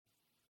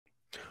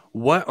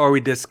What are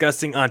we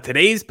discussing on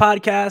today's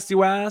podcast,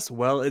 you ask?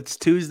 Well, it's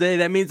Tuesday.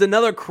 That means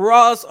another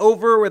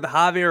crossover with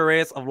Javier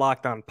Reyes of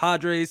Locked On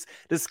Padres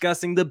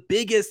discussing the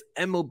biggest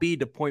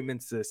MLB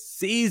appointments this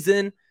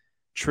season,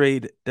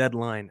 trade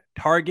deadline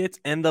targets,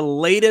 and the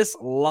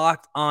latest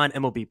Locked On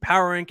MLB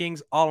power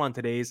rankings, all on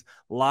today's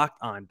Locked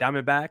On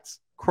Diamondbacks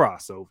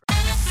crossover.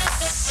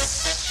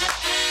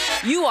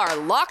 You are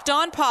Locked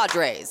On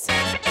Padres,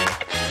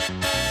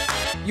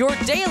 your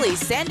daily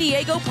San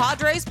Diego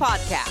Padres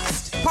podcast.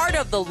 Part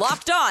of the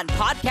Locked On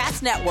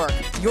Podcast Network,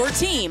 your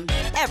team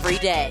every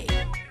day.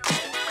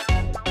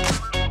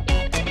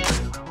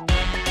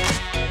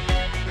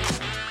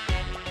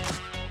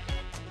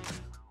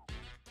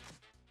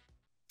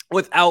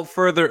 Without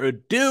further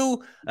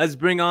ado, let's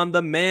bring on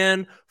the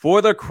man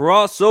for the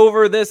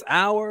crossover this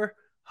hour,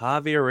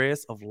 Javier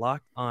Reyes of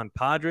Locked On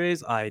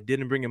Padres. I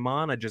didn't bring him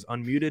on. I just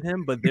unmuted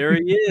him, but there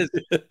he is.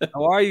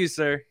 How are you,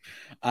 sir?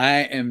 I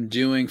am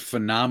doing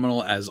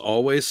phenomenal as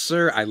always,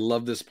 sir. I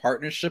love this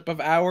partnership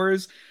of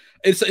ours.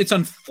 It's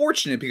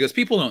unfortunate because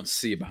people don't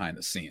see behind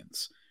the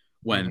scenes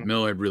when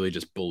Millard really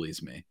just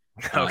bullies me.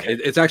 Okay.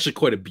 It's actually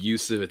quite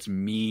abusive. It's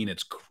mean.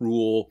 It's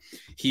cruel.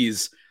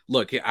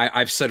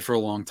 I've said for a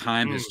long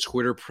time, his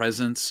Twitter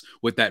presence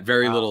with that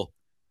very little,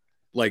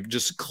 like,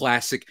 just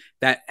classic,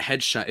 that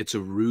headshot, it's a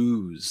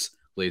ruse,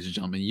 ladies and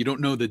gentlemen. You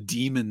don't know the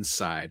demon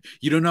side.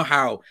 You don't know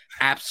how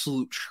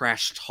absolute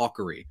trash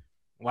talkery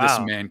this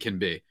man can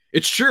be.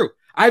 It's true.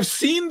 I've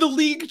seen the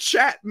league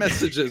chat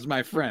messages,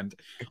 my friend.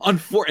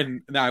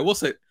 And now I will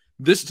say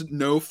this,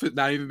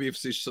 not even be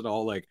facetious at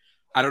all. Like,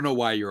 I don't know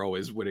why you're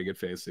always winning at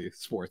fantasy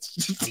sports.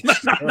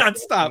 Just not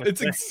stop.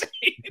 It's insane.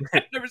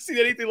 I've never seen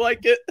anything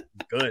like it.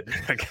 Good.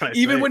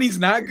 Even when he's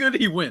not good,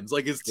 he wins.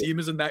 Like, his team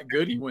isn't that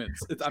good, he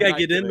wins. You gotta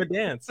get in the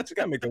dance. You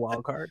gotta make the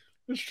wild card.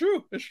 It's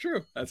true.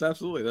 That's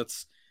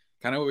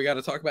kind of what we got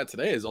to talk about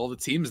today, is all the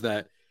teams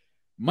that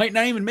might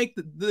not even make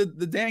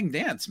the dang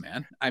dance,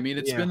 man. I mean,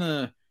 it's been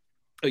a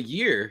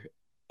year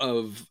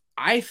of,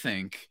 I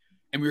think,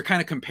 and we were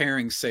kind of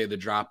comparing, say, the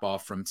drop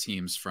off from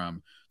teams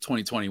from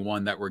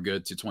 2021 that were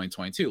good to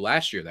 2022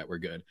 last year that were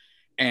good.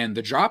 And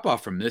the drop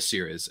off from this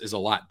year is a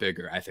lot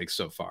bigger, I think,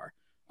 so far,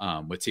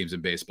 with teams in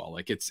baseball.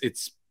 Like,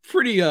 it's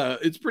pretty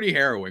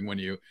harrowing when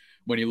you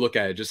look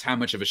at it, just how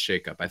much of a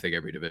shakeup I think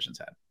every division's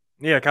had.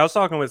 Yeah, I was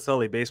talking with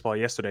Sully Baseball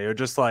yesterday. Or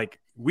just like,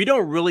 we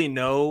don't really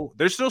know.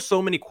 There's still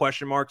so many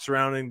question marks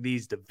surrounding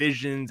these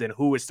divisions and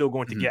who is still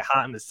going to get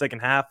hot in the second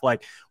half.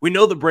 Like, we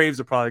know the Braves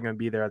are probably going to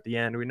be there at the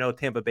end. We know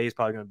Tampa Bay is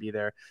probably going to be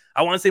there.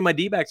 I want to say my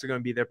D-backs are going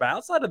to be there. But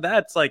outside of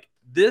that, it's like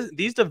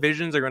these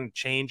divisions are going to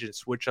change and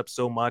switch up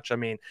so much. I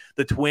mean,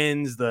 the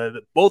Twins,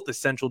 both the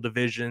central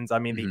divisions. I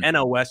mean, the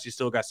NL West, you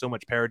still got so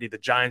much parity. The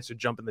Giants are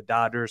jumping the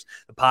Dodgers.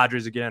 The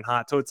Padres are getting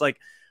hot. So it's like,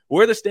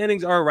 where the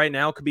standings are right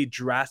now could be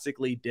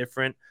drastically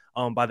different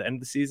by the end of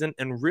the season.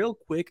 And real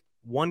quick,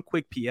 one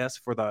quick PS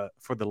for the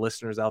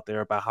listeners out there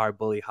about how I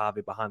bully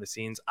Javi behind the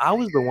scenes. I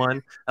was the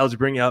one that was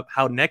bringing up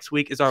how next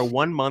week is our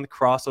 1 month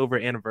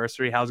crossover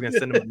anniversary. How I was going to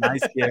send him a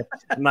nice gift,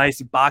 a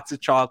nice box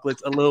of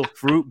chocolates, a little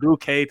fruit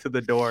bouquet to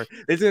the door.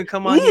 They're going to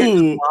come on here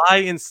and lie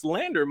and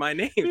slander my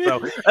name. So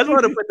I just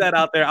wanted to put that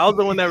out there. I was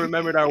the one that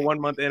remembered our 1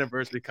 month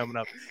anniversary coming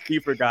up. He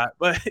forgot.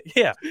 But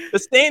yeah, the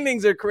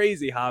standings are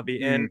crazy,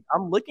 Javi. And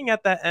I'm looking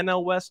at that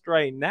NL West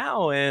right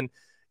now, and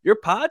your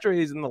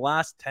Padres in the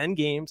last 10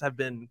 games have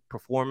been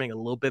performing a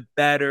little bit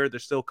better.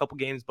 There's still a couple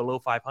games below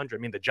 500. I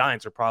mean, the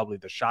Giants are probably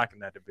the shock in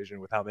that division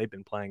with how they've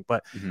been playing.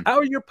 But how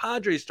are your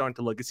Padres starting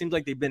to look? It seems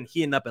like they've been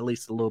heating up at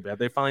least a little bit. Are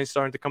they finally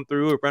starting to come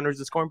through with runners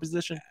in scoring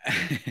position?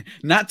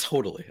 Not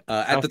totally.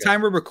 At the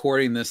time we're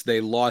recording this, they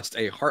lost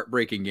a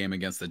heartbreaking game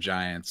against the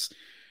Giants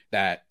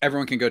that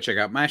everyone can go check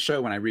out my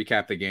show when I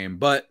recap the game.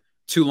 But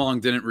too long,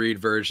 didn't read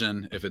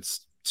version, if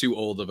it's too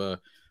old of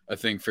a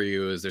thing for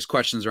you, is there's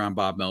questions around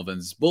Bob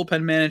Melvin's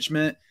bullpen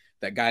management,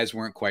 that guys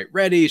weren't quite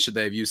ready. Should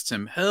they have used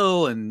Tim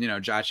Hill? And,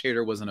 Josh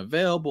Hader wasn't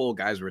available.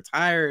 Guys were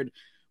tired.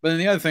 But then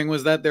the other thing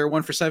was that they're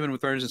 1 for 7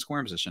 with runners in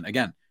scoring position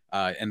again.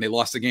 And they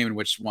lost a game in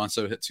which Juan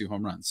Soto hit 2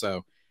 home runs.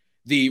 So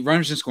the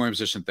runners in scoring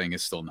position thing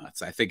is still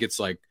nuts. I think it's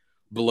like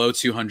below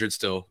 200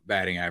 still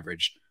batting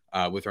average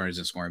with runners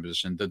in scoring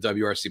position. The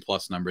WRC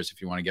plus numbers,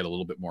 if you want to get a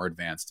little bit more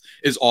advanced,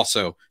 is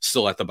also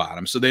still at the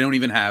bottom. So they don't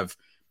even have,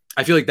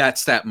 I feel like that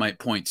stat might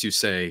point to,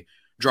 say,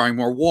 drawing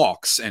more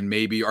walks, and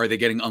maybe are they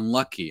getting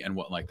unlucky and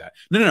what like that.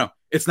 No.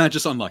 It's not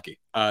just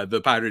unlucky.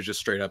 The Padres just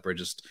straight up are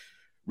just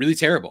really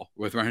terrible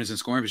with runners in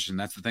scoring position.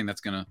 That's the thing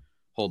that's going to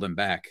hold them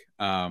back.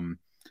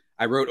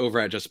 I wrote over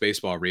at Just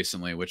Baseball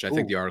recently, which I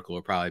think the article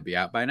will probably be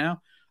out by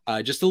now.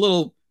 Just a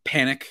little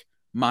panic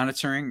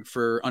monitoring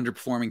for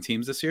underperforming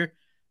teams this year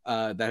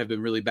that have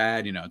been really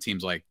bad.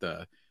 Teams like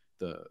the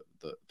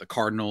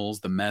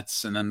Cardinals, the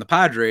Mets, and then the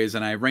Padres,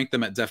 and I ranked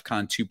them at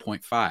DEFCON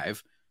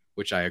 2.5,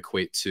 which I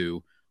equate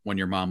to when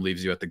your mom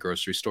leaves you at the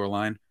grocery store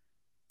line.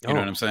 You know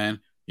what I'm saying?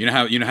 You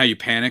know how you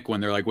panic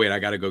when they're like, wait, I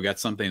got to go get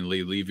something, and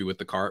they leave you with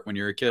the cart when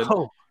you're a kid,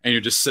 and you're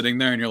just sitting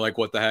there and you're like,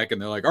 what the heck?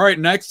 And they're like, all right,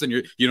 next. And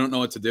you don't know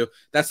what to do.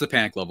 That's the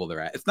panic level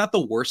they're at. It's not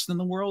the worst in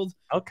the world.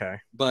 Okay.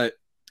 But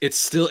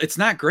it's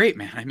not great,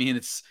 man. I mean,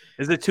 Is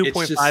it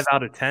 2.5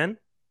 out of 10?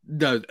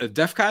 No,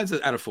 DEFCON's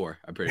out of 4.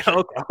 I'm pretty sure.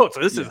 Okay. Oh,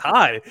 so this is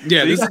high.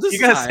 Yeah, so you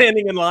guys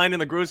standing in line in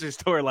the grocery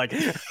store like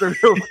the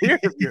real peer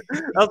review.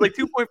 I was like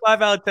 2.5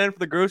 out of 10 for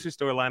the grocery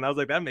store line. I was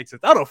like, that makes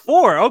sense. Out of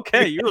 4.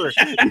 Okay, you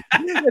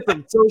get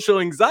some social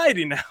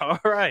anxiety now. All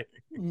right.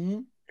 Mm-hmm.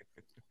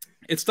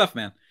 It's tough,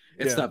 man.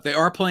 It's tough. They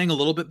are playing a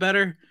little bit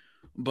better,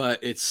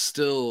 but it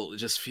still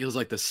just feels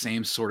like the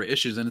same sort of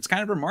issues, and it's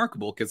kind of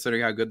remarkable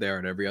considering how good they are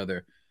at every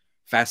other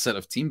facet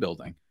of team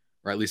building.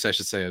 Or at least I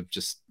should say of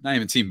just not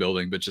even team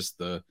building, but just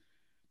the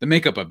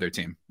makeup of their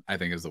team, I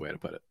think is the way to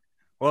put it.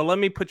 Well, let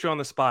me put you on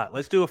the spot.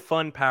 Let's do a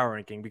fun power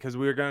ranking because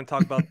we were going to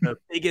talk about the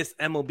biggest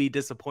MLB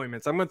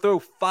disappointments. I'm going to throw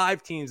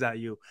 5 teams at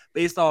you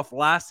based off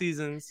last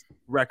season's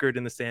record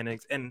in the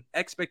standings and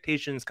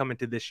expectations coming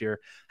to this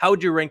year. How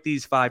would you rank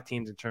these 5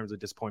 teams in terms of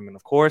disappointment?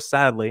 Of course,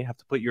 sadly, I have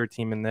to put your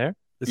team in there.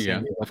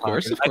 Of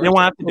course. I didn't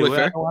want to do it.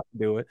 I don't want to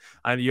do it.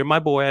 You're my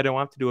boy. I don't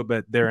want to do it,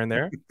 but they're in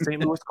there. St.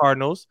 Louis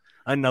Cardinals,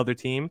 another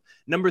team.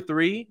 Number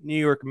 3, New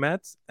York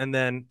Mets. And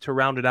then to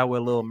round it out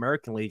with a little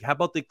American League, how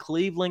about the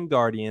Cleveland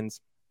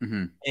Guardians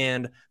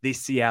and the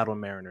Seattle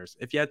Mariners?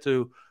 If you had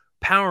to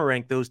power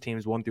rank those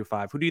teams 1 through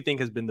 5, who do you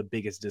think has been the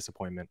biggest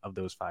disappointment of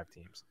those 5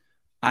 teams?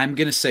 I'm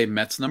going to say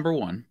Mets number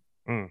 1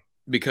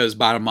 because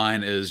bottom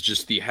line is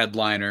just the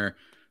headliner,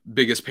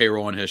 biggest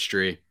payroll in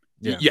history.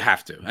 Yeah. You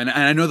have to. And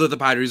I know that the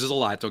Padres is a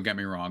lot, don't get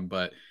me wrong,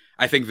 but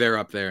I think they're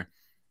up there.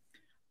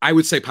 I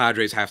would say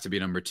Padres have to be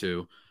number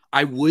 2.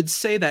 I would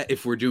say that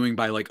if we're doing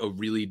by like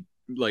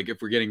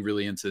if we're getting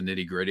really into the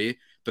nitty gritty,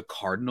 the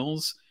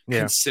Cardinals,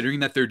 considering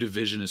that their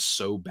division is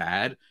so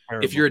bad,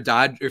 terrible. If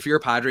you're a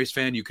Padres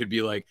fan, you could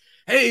be like,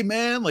 hey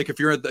man, like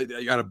if you're at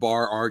a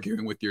bar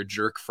arguing with your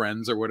jerk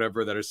friends or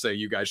whatever that are saying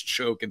you guys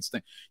choke and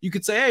stuff, you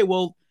could say, hey,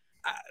 well,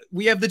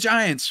 we have the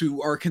Giants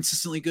who are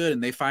consistently good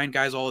and they find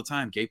guys all the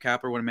time. Gabe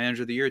Kapler won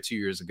Manager of the Year 2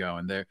 years ago,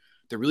 and they're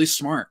really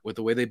smart with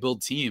the way they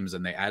build teams,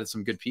 and they added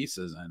some good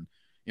pieces. And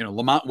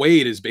Lamont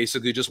Wade is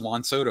basically just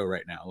Juan Soto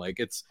right now. Like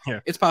it's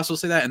possible to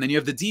say that. And then you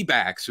have the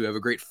D-backs who have a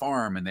great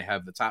farm, and they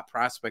have the top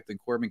prospect in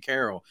Corbin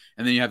Carroll,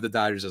 and then you have the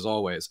Dodgers as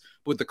always.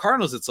 But with the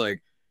Cardinals, it's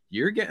like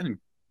you're getting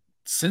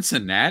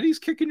Cincinnati's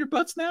kicking your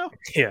butts now.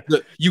 Yeah,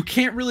 you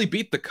can't really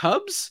beat the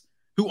Cubs,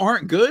 who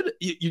aren't good.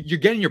 You're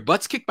getting your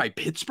butts kicked by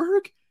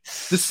Pittsburgh.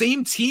 The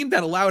same team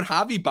that allowed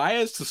Javi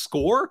Baez to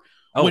score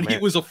when he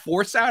was a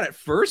force out at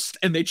first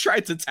and they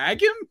tried to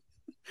tag him.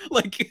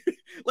 Like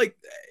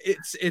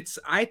it's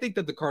I think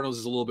that the Cardinals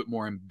is a little bit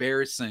more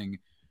embarrassing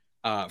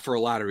for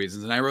a lot of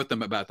reasons. And I wrote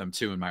about them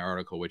too in my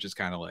article, which is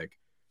kind of like,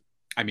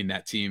 I mean,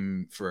 that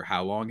team for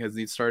how long has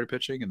he started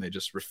pitching, and they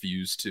just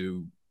refuse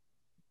to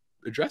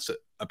address it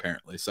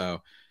apparently.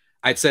 So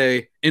I'd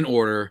say in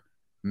order,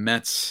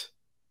 Mets,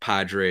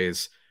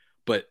 Padres,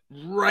 but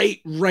right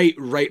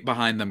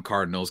behind them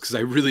Cardinals, because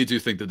I really do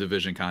think the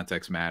division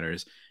context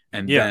matters.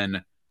 And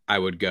then I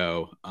would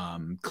go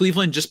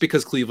Cleveland, just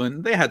because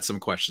Cleveland, they had some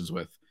questions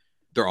with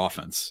their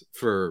offense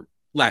for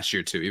last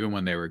year too, even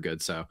when they were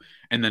good. So,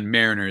 and then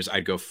Mariners,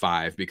 I'd go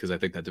 5 because I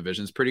think that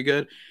division is pretty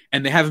good.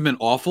 And they haven't been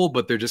awful,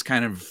 but they're just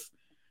they're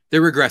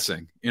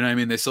regressing. You know what I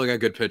mean? They still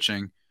got good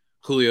pitching.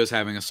 Julio's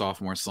having a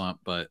sophomore slump,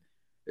 but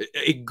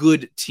a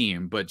good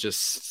team, but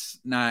just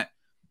not.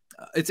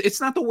 It's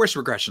not the worst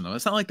regression though.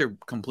 It's not like they're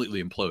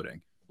completely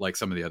imploding like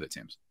some of the other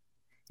teams.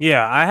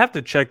 Yeah, I have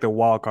to check the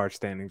wild card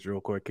standings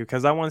real quick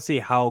because I want to see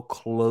how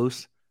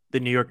close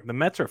the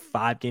Mets are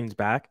 5 games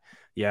back.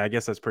 Yeah, I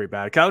guess that's pretty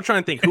bad. I was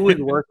trying to think who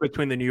would work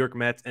between the New York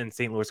Mets and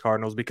St. Louis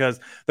Cardinals, because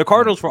the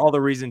Cardinals, for all the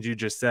reasons you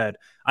just said,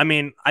 I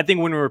mean, I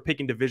think when we were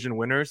picking division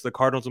winners, the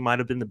Cardinals might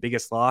have been the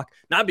biggest lock,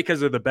 not because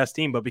they're the best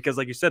team, but because,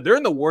 like you said, they're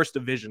in the worst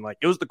division. Like,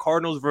 it was the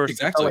Cardinals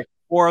versus like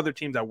 4 other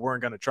teams that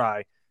weren't going to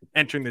try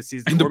entering the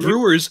season. And the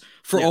Brewers,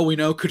 for all we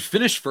know, could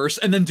finish first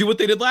and then do what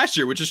they did last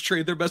year, which is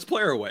trade their best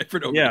player away for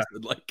no reason.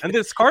 And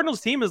this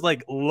Cardinals team is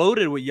like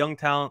loaded with young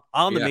talent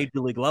on the major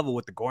league level,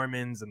 with the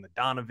Gormans and the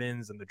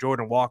Donovans and the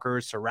Jordan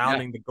Walkers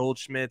surrounding the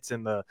Goldschmidts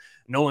and the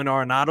Nolan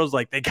Arenados.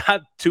 Like, they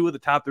got 2 of the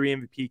top 3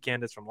 MVP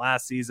candidates from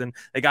last season.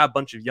 They got a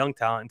bunch of young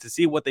talent, and to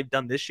see what they've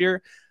done this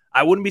year,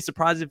 I wouldn't be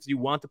surprised if you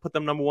want to put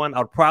them number 1. I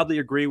would probably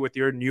agree with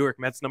your New York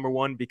Mets number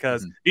 1,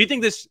 because do you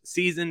think this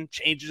season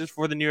changes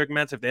for the New York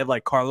Mets if they have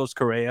like Carlos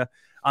Correa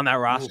on that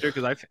roster?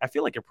 Because I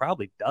feel like it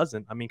probably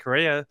doesn't. I mean,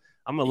 Correa,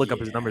 I'm going to look up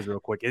his numbers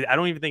real quick. I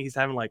don't even think he's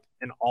having like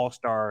an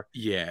all-star.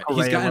 Yeah,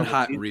 Correa, he's gotten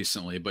hot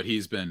recently, but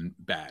he's been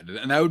bad.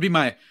 And that would be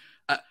my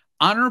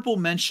honorable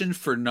mention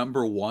for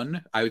number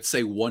 1. I would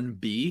say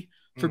 1B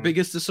for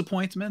biggest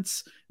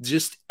disappointments.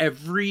 Just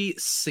every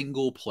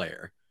single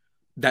player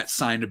that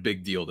signed a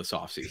big deal this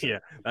offseason. Yeah,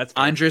 that's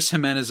fair. Andres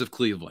Jimenez of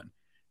Cleveland,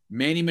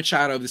 Manny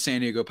Machado of the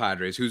San Diego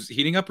Padres, who's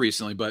heating up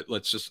recently, but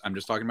I'm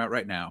just talking about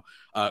right now.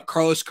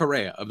 Carlos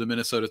Correa of the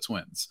Minnesota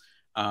Twins.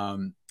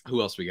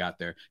 Who else we got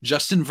there?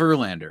 Justin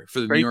Verlander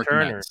for the New York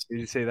Mets. Did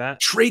you say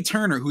that? Trey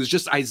Turner, who's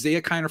just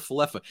Isaiah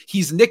Kiner-Falefa.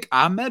 He's Nick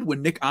Ahmed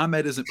when Nick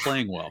Ahmed isn't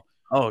playing well.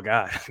 Oh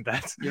God,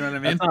 that's, you know what I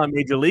mean? That's not a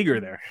major leaguer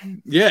there.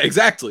 Yeah,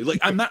 exactly. Like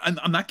I'm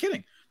not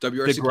kidding.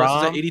 WRC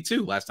Plus is at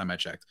 82 last time I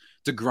checked.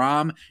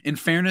 DeGrom, in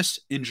fairness,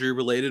 injury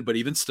related, but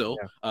even still,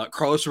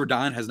 Carlos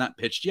Rodon has not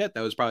pitched yet.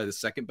 That was probably the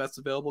second best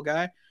available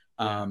guy.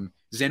 Xander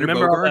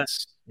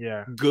Bogaerts,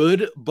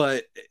 good,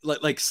 but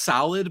like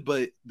solid,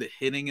 but the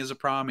hitting is a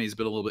problem. He's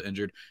been a little bit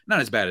injured. Not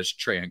as bad as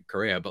Trey and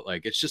Correa, but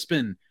like it's just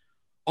been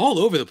all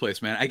over the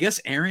place, man. I guess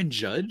Aaron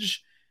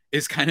Judge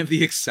is kind of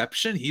the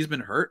exception. He's been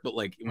hurt, but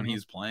like when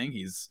he's playing,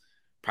 he's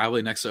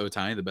probably next to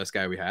Ohtani, the best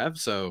guy we have.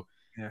 So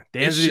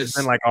Dansby's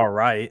been like all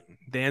right.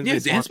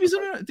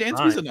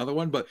 Dansby's another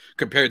one, but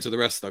compared to the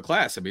rest of the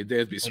class, I mean,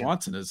 Dansby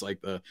Swanson is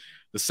like the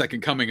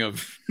second coming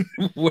of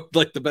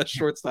like the best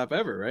shortstop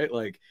ever, right?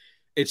 Like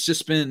it's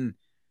just been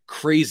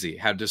crazy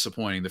how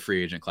disappointing the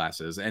free agent class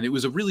is, and it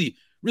was a really,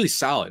 really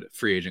solid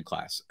free agent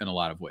class in a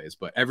lot of ways.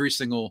 But every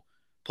single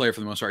player,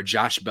 for the most part,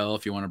 Josh Bell,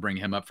 if you want to bring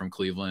him up from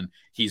Cleveland,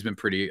 he's been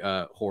pretty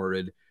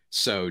horrid.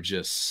 So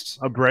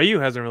just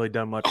Abreu hasn't really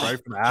done much, right?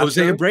 For the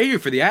Jose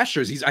Abreu for the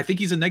Astros. I think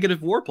he's a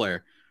negative WAR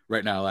player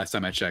right now. Last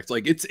time I checked,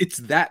 like it's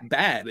that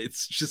bad.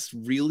 It's just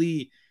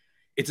really,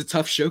 it's a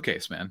tough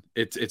showcase, man.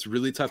 It's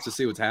really tough to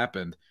see what's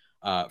happened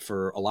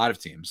for a lot of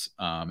teams,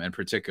 and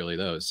particularly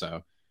those.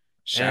 So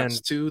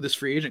shouts to this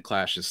free agent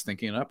class just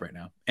thinking it up right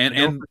now,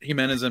 and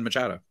Jimenez and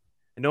Machado.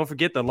 And don't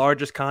forget the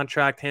largest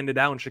contract handed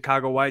out in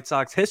Chicago White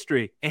Sox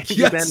history,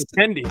 Andrew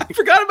Benintendi. I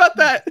forgot about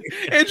that.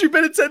 Andrew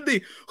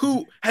Benintendi,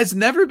 who has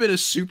never been a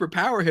super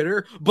power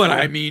hitter, but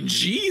I mean,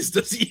 geez,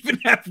 does he even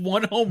have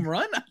one home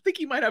run? I think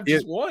he might have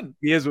just one.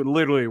 He has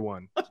literally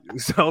one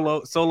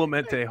solo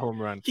mente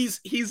home run. He's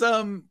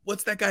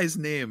what's that guy's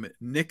name?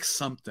 Nick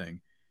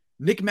something.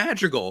 Nick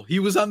Madrigal. He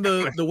was on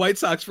the White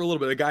Sox for a little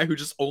bit. A guy who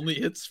just only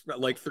hits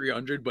like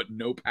 300, but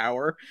no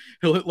power.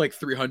 He'll hit like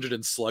 300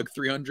 and slug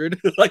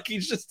 300. Like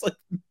he's just like,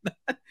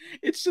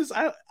 it's just,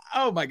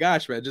 oh my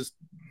gosh, man, just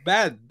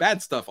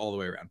bad stuff all the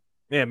way around.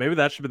 Yeah, maybe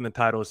that should have been the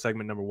title of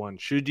segment number 1.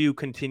 Should you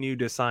continue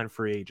to sign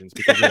free agents?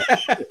 Because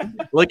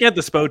looking at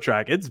the SPO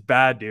track, it's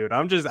bad, dude.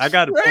 I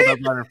got it pulled up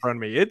right in front of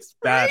me. It's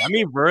bad. I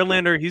mean,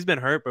 Verlander, he's been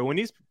hurt, but when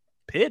he's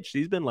pitched,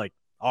 he's been like,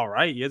 all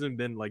right, he hasn't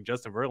been like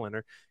Justin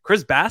Verlander.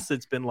 Chris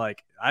Bassett's been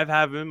like, I've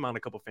had him on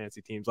a couple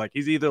fancy teams. Like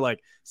he's either like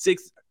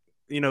 6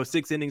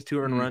 innings, 2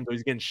 earned runs, or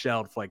he's getting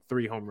shelled for like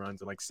 3 home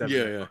runs and like 7.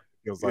 Yeah.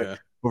 Feels like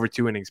over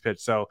 2 innings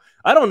pitched. So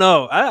I don't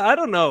know. I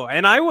don't know.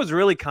 And I was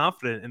really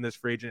confident in this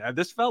free agent.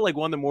 This felt like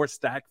one of the more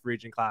stacked free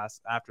agent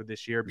class after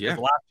this year, because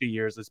the last 2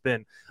 years it's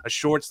been a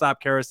shortstop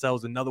carousel.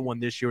 Another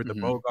one this year with the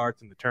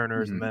Bogarts and the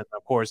Turners, and then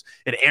of course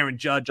an Aaron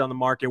Judge on the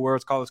market. Where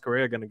is Carlos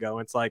Correa going to go?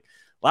 And it's like,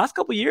 last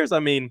couple of years, I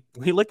mean,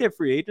 when you look at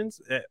free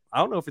agents, I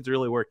don't know if it's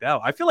really worked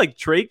out. I feel like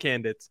trade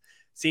candidates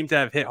seem to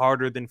have hit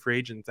harder than free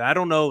agents. I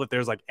don't know if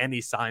there's like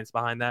any science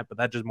behind that, but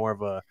that's just more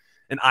of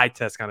an eye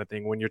test kind of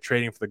thing. When you're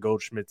trading for the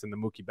Goldschmidts and the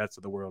Mookie Betts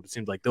of the world, it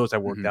seems like those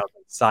have worked out,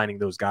 signing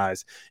those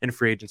guys in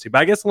free agency. But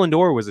I guess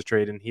Lindor was a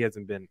trade, and he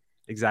hasn't been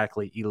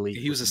exactly elite.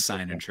 He was a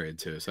sign and trade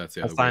too, so that's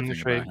the other weird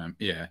thing about him.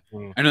 Yeah,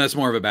 I know that's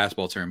more of a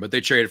basketball term, but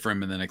they traded for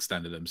him and then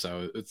extended him,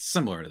 so it's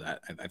similar to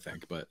that, I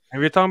think. But if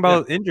you're talking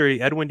about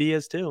injury, Edwin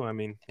Diaz too. I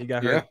mean, he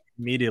got hurt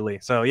immediately.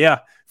 So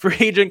free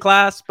agent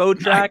class,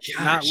 Bojack,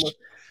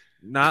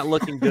 not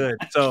looking good.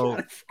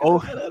 So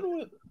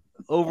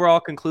overall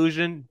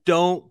conclusion: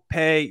 don't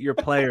pay your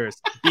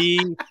players.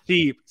 Be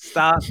cheap.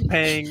 Stop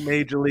paying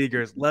major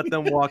leaguers. Let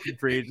them walk in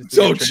free agency.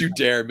 Don't you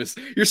dare miss.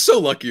 You're so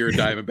lucky you're a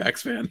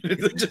Diamondbacks fan.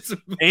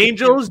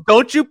 Angels,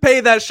 don't you pay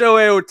that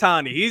Shohei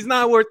Ohtani. He's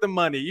not worth the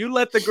money. You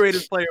let the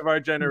greatest player of our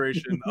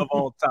generation of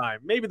all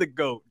time, maybe the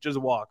GOAT, just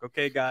walk.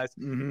 Okay, guys?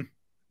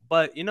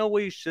 But you know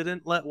what you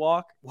shouldn't let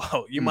walk?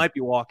 Well, you might be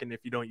walking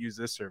if you don't use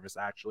this service,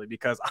 actually,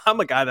 because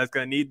I'm a guy that's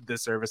going to need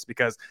this service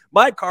because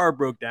my car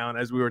broke down,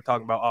 as we were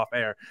talking about off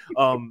air,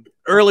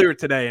 earlier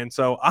today. And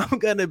so I'm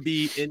going to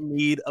be in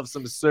need of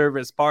some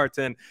service parts.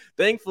 And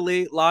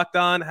thankfully, Locked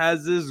On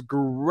has this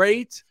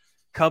great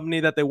company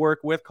that they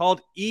work with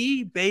called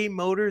eBay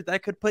Motors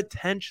that could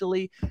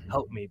potentially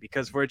help me,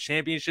 because for a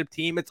championship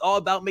team, it's all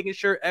about making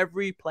sure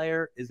every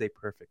player is a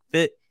perfect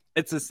fit.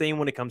 It's the same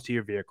when it comes to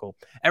your vehicle.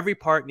 Every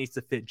part needs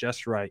to fit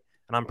just right.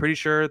 And I'm pretty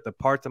sure the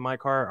parts of my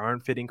car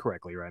aren't fitting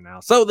correctly right now.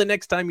 So the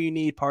next time you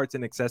need parts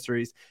and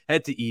accessories,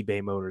 head to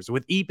eBay Motors.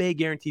 With eBay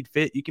Guaranteed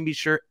Fit, you can be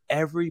sure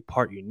every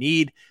part you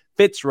need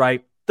fits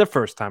right the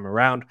first time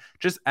around.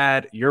 Just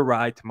add your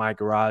ride to my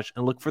garage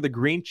and look for the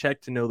green check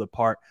to know the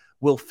part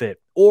will fit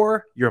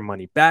or your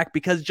money back,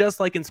 because just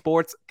like in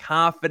sports,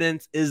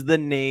 confidence is the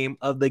name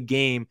of the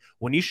game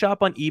when you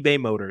shop on eBay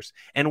Motors.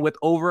 And with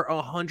over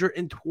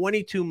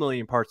 122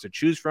 million parts to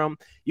choose from,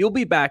 you'll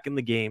be back in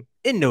the game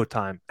in no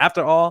time.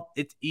 After all,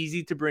 it's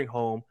easy to bring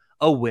home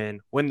a win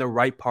when the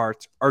right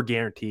parts are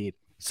guaranteed.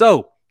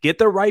 So get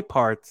the right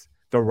parts,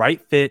 the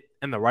right fit,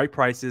 and the right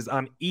prices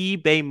on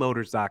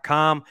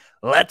ebaymotors.com.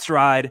 Let's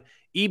ride.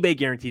 eBay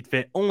Guaranteed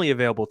Fit, only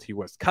available to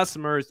U.S.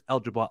 customers.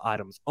 Eligible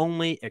items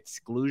only.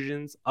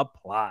 Exclusions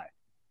apply.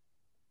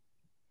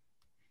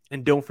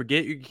 And don't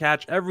forget, you can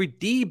catch every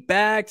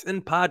D-backs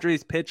and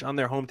Padres pitch on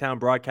their hometown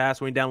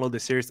broadcast when you download the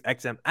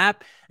SiriusXM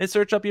app and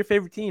search up your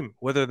favorite team,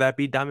 whether that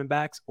be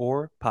Diamondbacks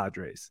or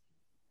Padres.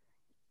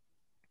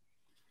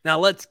 Now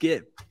let's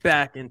get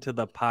back into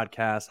the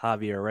podcast,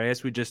 Javier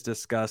Reyes. We just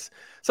discussed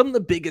some of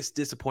the biggest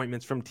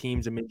disappointments from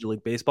teams in Major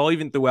League Baseball,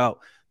 even throughout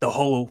the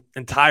whole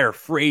entire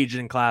free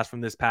agent class from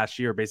this past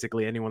year.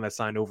 Basically, anyone that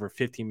signed over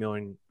 15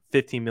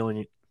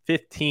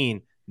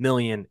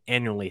 million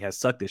annually has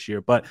sucked this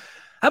year. But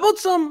how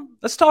about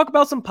let's talk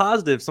about some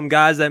positives, some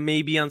guys that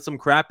may be on some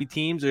crappy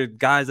teams or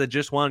guys that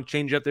just want to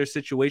change up their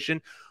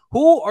situation.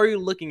 Who are you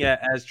looking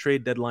at as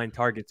trade deadline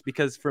targets?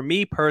 Because for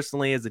me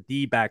personally, as a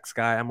D-backs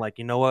guy, I'm like,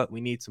 you know what?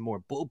 We need some more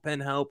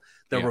bullpen help.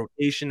 The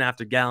rotation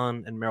after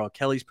Gallen and Merrill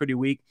Kelly's pretty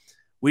weak.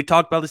 We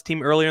talked about this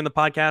team earlier in the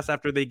podcast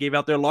after they gave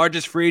out their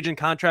largest free agent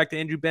contract to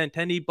Andrew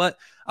Benintendi, but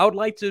I would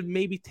like to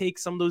maybe take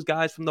some of those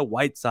guys from the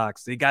White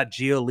Sox. They got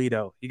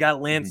Giolito. You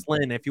got Lance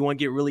Lynn. If you want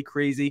to get really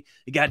crazy,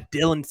 you got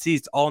Dylan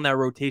Cease all in that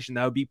rotation.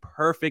 That would be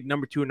perfect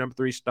number 2 and number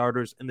 3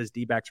 starters in this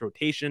D-backs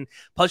rotation.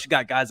 Plus, you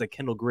got guys like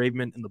Kendall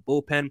Graveman in the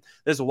bullpen.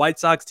 There's a White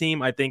Sox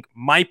team I think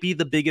might be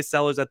the biggest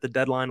sellers at the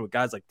deadline with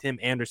guys like Tim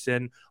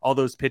Anderson, all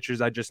those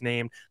pitchers I just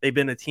named. They've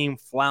been a team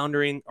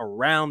floundering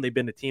around. They've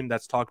been a team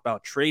that's talked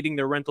about trading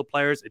their rental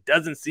players. It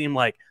doesn't seem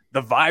like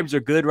the vibes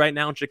are good right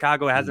now in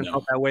Chicago. It hasn't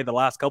felt that way the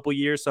last couple of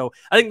years. So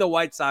I think the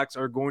White Sox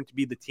are going to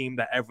be the team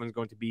that everyone's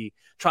going to be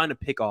trying to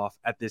pick off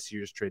at this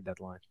year's trade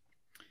deadline.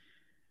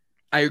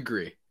 I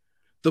agree.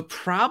 The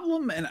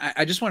problem, and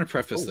I just want to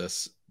preface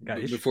this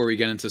before we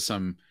get into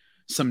some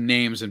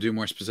names and do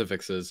more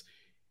specifics, is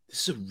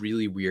this is a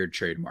really weird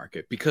trade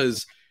market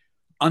because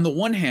on the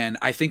one hand,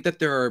 I think that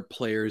there are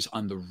players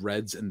on the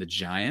Reds and the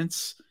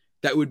Giants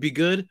that would be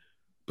good.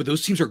 But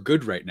those teams are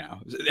good right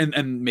now.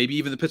 And maybe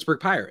even the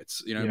Pittsburgh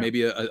Pirates,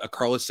 maybe a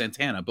Carlos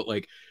Santana, but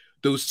like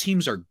those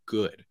teams are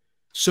good.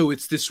 So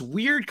it's this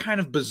weird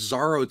kind of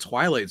bizarro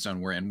twilight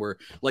zone we're in where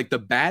like the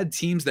bad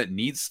teams that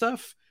need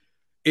stuff,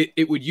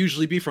 it would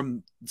usually be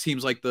from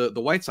teams like the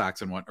White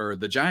Sox or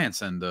the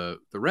Giants and the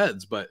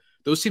Reds, but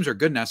those teams are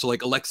good now. So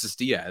like Alexis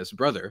Diaz,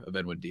 brother of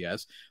Edwin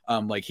Diaz,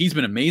 like he's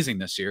been amazing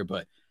this year,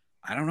 but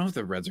I don't know if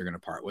the Reds are going to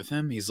part with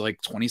him. He's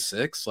like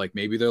 26. Like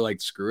maybe they're like,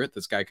 screw it.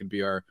 This guy could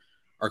be our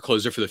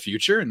closer for the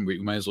future, and we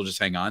might as well just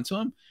hang on to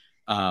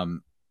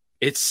him.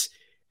 It's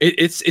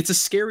a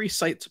scary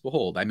sight to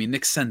behold. I mean,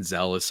 Nick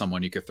Senzel is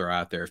someone you could throw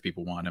out there if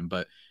people want him.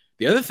 But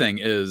the other thing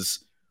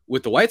is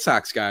with the White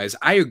Sox guys,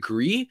 I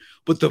agree,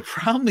 but the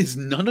problem is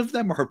none of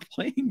them are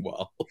playing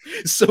well.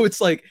 So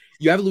it's like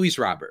you have Luis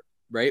Robert,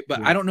 right?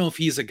 But I don't know if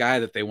he's a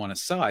guy that they want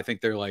to sell. I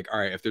think they're like, all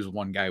right, if there's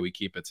one guy we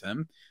keep, it's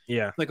him.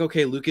 Yeah. Like,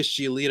 okay, Lucas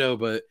Giolito,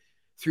 but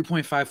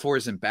 3.54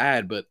 isn't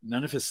bad, but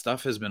none of his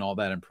stuff has been all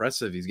that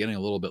impressive. He's getting a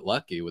little bit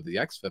lucky with the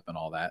XFIP and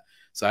all that.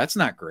 So that's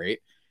not great.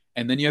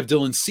 And then you have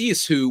Dylan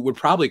Cease, who would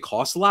probably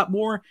cost a lot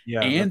more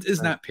and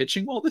is not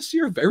pitching well this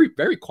year. Very,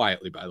 very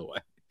quietly, by the way.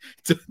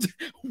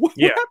 What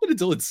happened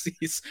to Dylan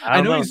Cease?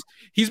 I know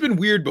he's been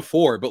weird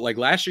before, but like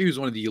last year, he was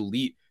one of the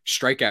elite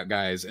strikeout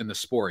guys in the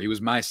sport. He was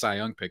my Cy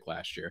Young pick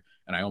last year,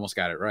 and I almost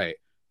got it right.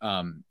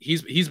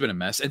 He's been a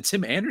mess. And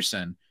Tim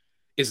Anderson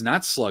is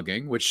not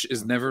slugging, which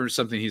is never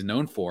something he's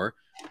known for,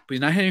 but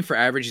he's not hitting for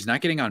average. He's not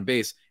getting on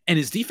base, and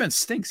his defense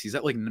stinks. He's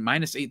at like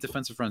 -8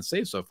 defensive run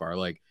saves so far.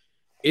 Like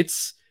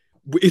it's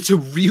a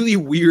really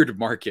weird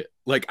market.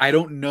 Like I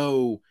don't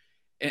know,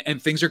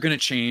 and things are going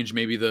to change.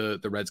 Maybe the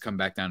Reds come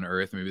back down to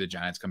earth. Maybe the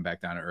Giants come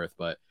back down to earth.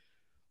 But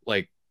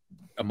like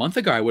a month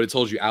ago, I would have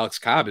told you Alex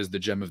Cobb is the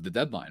gem of the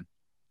deadline.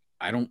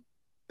 I don't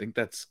think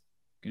that's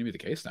going to be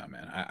the case now,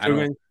 man. I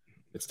don't.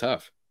 It's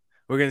tough.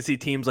 We're going to see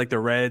teams like the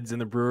Reds and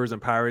the Brewers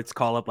and Pirates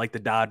call up like the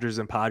Dodgers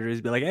and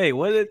Padres, be like, hey,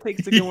 what does it take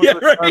to get one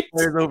of our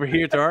players over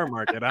here to our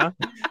market, huh?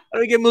 How do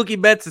we get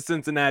Mookie Betts to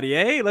Cincinnati?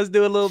 Hey, let's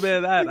do a little bit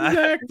of that.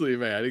 Exactly,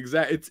 man.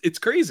 Exactly. It's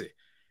crazy.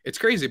 It's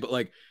crazy. But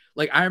like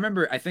I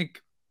remember, I think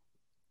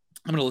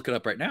I'm going to look it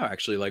up right now,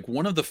 actually. Like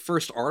one of the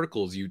first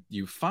articles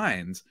you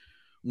find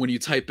when you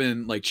type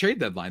in like trade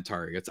deadline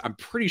targets, I'm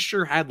pretty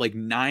sure had like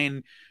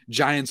 9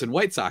 Giants and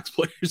White Sox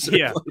players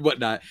and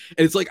whatnot.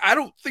 And it's like, I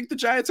don't think the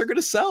Giants are going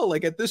to sell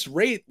like at this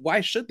rate.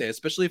 Why should they?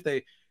 Especially if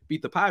they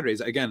beat the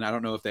Padres. Again, I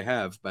don't know if they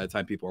have by the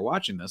time people are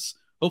watching this,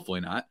 hopefully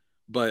not,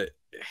 but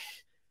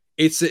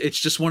it's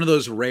just one of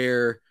those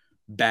rare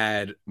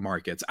bad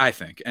markets, I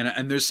think.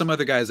 And there's some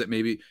other guys that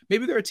maybe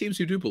there are teams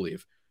who do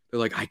believe they're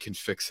like, I can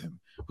fix him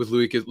with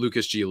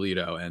Lucas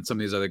Giolito and some of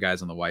these other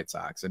guys on the White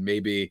Sox. And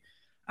maybe,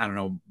 I don't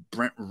know,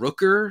 Brent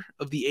Rooker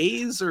of the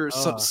A's or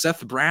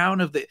Seth Brown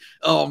of the.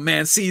 Oh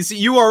man, see,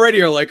 you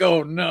already are like,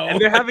 oh no.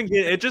 And they're having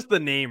it's just the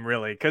name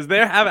really, because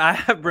I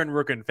have Brent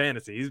Rooker in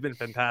fantasy. He's been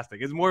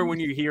fantastic. It's more when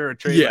you hear a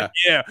trade,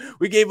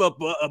 we gave up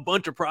a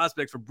bunch of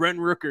prospects for Brent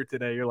Rooker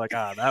today. You're like,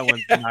 that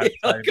one's not.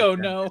 Like, oh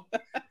no.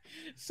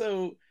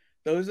 So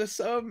those are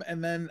some,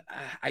 and then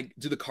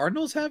do the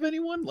Cardinals have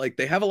anyone? Like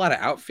they have a lot of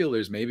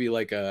outfielders. Maybe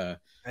like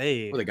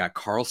they got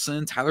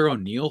Carlson, Tyler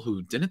O'Neill,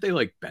 who didn't they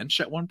like bench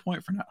at one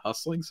point for not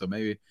hustling? So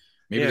maybe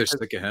they're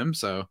sick of him.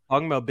 So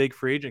talking about big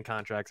free agent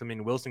contracts, I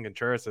mean, Wilson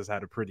Contreras has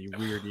had a pretty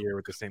weird year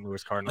with the St.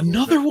 Louis Cardinals.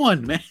 Another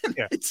one, man.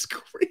 Yeah. It's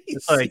crazy.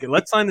 It's like,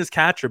 let's sign this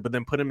catcher, but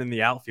then put him in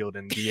the outfield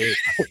and DH.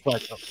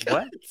 Like,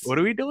 what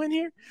are we doing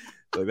here?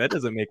 Like, that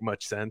doesn't make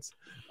much sense.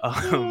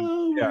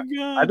 Oh my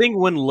God. I think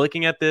when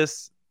looking at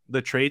this,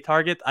 the trade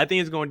target, I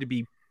think it's going to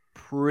be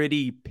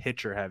pretty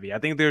pitcher heavy. I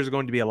think there's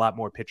going to be a lot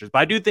more pitchers, but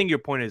I do think your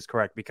point is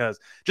correct because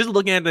just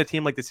looking at a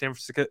team like the San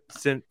Francisco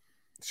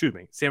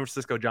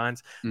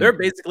Giants, they're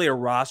basically a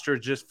roster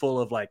just full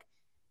of like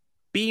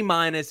B-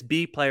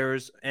 B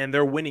players, and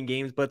they're winning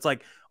games, but it's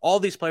like all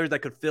these players that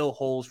could fill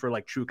holes for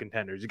like true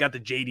contenders. You got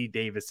the JD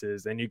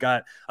Davises, and you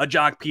got a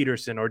Jock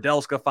Peterson or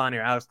Del Scafani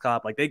or Alex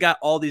Cobb. Like they got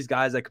all these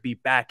guys that could be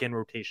back end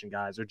rotation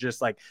guys or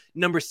just like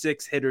number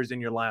 6 hitters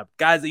in your lineup,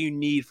 guys that you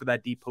need for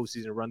that deep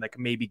postseason run that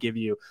can maybe give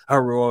you a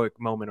heroic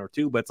moment or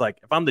two. But it's like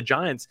if I'm the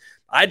Giants,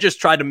 I just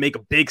tried to make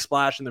a big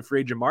splash in the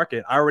free agent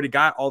market. I already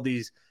got all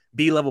these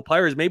B-level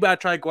players. Maybe I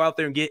try to go out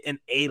there and get an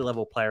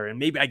A-level player, and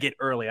maybe I get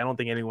early. I don't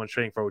think anyone's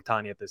trading for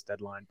Ohtani at this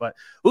deadline, but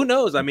who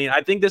knows? I mean,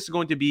 I think this is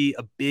going to be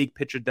a big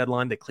pitcher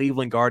deadline. The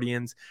Cleveland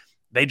Guardians,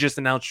 they just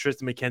announced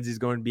Tristan McKenzie is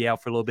going to be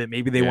out for a little bit.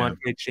 Maybe they want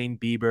to get Shane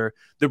Bieber.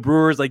 The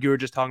Brewers, like you were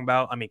just talking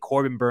about, I mean,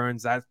 Corbin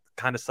Burns, that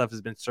kind of stuff has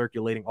been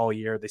circulating all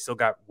year. They still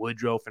got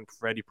Woodruff and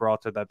Freddie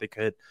Peralta that they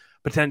could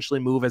potentially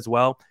move as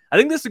well. I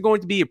think this is going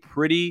to be a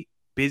pretty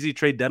busy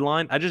trade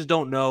deadline. I just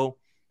don't know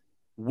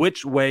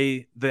which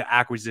way the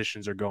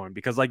acquisitions are going,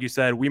 because like you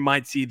said, we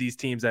might see these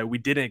teams that we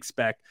didn't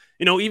expect,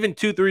 even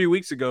 2-3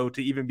 weeks ago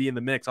to even be in the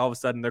mix. All of a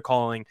sudden they're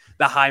calling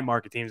the high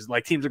market teams,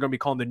 like teams are going to be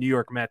calling the New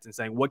York Mets and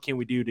saying, what can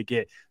we do to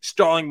get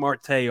Starling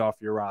Marte off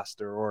your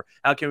roster? Or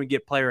how can we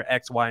get player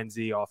X, Y, and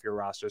Z off your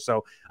roster?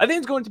 So I think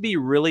it's going to be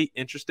really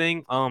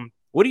interesting.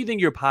 What do you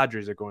think your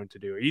Padres are going to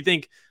do? You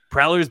think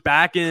Preller's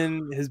back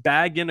in his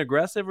bag and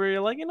aggressive, or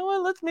you're like, you know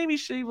what, let's maybe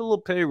shave a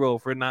little payroll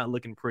for not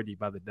looking pretty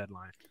by the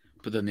deadline?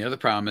 But then the other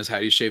problem is, how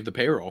do you shave the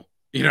payroll?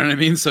 You know what I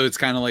mean? So it's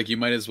kind of like you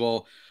might as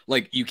well,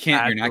 like you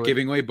can't, you're not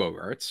giving away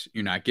Bogarts.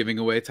 You're not giving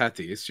away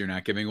Tatis. You're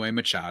not giving away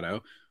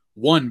Machado.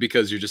 One,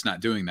 because you're just not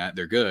doing that.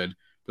 They're good.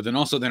 But then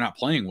also they're not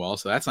playing well.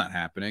 So that's not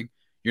happening.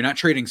 You're not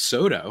trading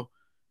Soto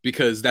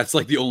because that's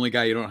like the only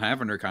guy you don't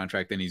have under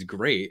contract and he's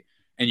great.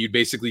 And you'd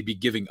basically be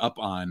giving up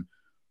on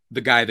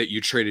the guy that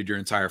you traded your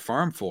entire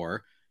farm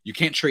for. You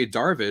can't trade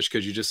Darvish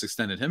because you just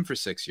extended him for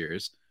 6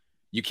 years.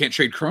 You can't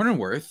trade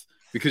Cronenworth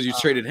because you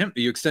traded him,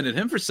 you extended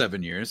him for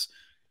 7 years.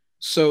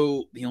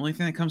 So the only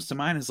thing that comes to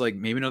mind is like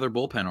maybe another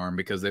bullpen arm,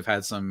 because they've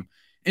had some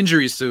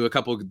injuries to a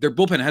couple. Their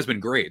bullpen has been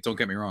great. Don't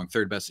get me wrong.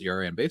 3rd best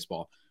ERA in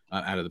baseball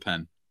out of the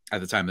pen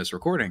at the time of this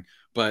recording.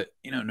 But,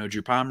 no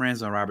Drew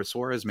Pomeranz, no Robert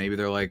Suarez. Maybe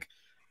they're like,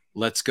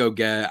 let's go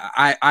get,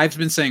 I've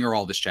been saying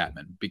Aroldis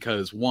Chapman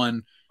because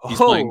one,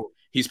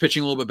 he's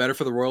pitching a little bit better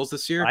for the Royals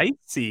this year. I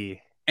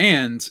see.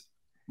 And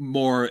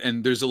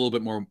there's a little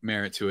bit more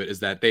merit to it,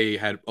 is that they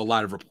had a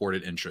lot of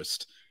reported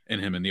interest in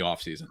him in the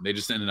offseason. They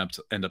just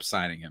end up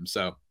signing him.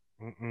 So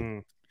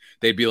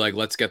they'd be like,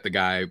 let's get the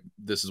guy.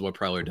 This is what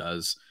Preller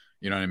does.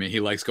 You know what I mean? He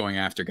likes going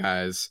after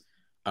guys,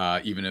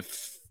 even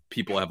if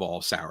people have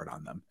all soured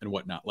on them and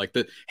whatnot. Like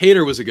the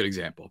Hader was a good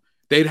example.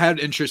 They'd had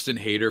interest in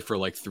Hader for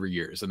like 3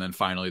 years, and then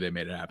finally they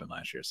made it happen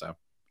last year. So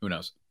who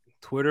knows?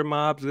 Twitter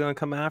mob's gonna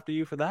come after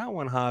you for that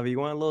one, Javi. You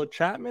want a little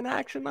Chapman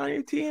action on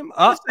your team?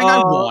 I'm not saying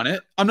I want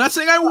it. I'm not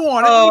saying I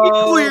want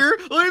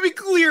it. Let me be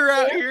clear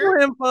out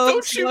here.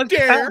 Don't you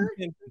dare.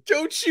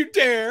 Don't you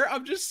dare.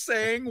 I'm just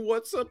saying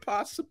what's a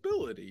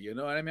possibility. You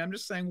know what I mean? I'm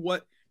just saying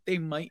what they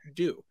might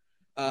do.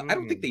 I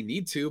don't think they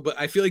need to, but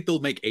I feel like they'll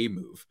make a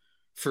move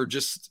for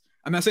just,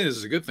 I'm not saying this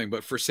is a good thing,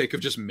 but for sake of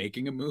just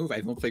making a move,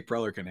 I don't think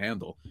Preller can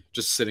handle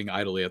just sitting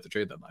idly at the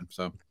trade deadline.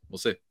 So we'll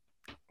see.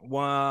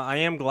 Well, I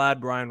am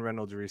glad Brian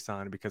Reynolds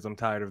resigned, because I'm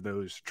tired of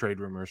those trade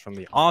rumors from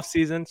the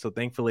offseason. So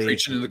thankfully,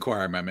 preaching to the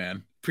choir, my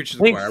man. Preaching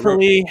to the choir.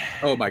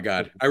 Oh my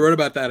God. I wrote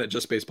about that at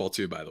Just Baseball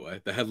too, by the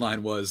way. The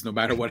headline was, no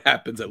matter what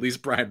happens, at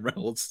least Brian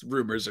Reynolds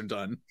rumors are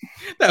done.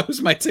 That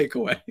was my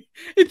takeaway.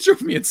 It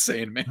drove me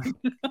insane, man.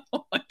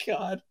 Oh my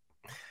God.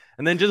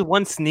 And then just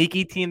one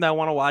sneaky team that I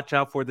want to watch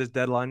out for this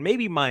deadline,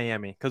 maybe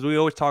Miami, because we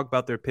always talk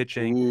about their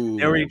pitching. Ooh.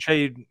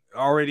 They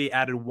already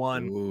added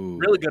one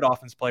really good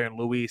offense player in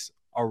Luis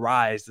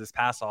Arise this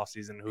past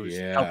offseason, who's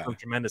helped them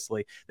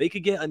tremendously. They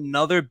could get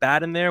another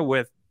bat in there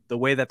with the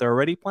way that they're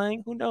already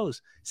playing. Who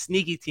knows?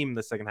 Sneaky team in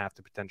the second half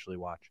to potentially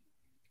watch.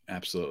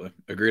 Absolutely.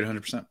 Agreed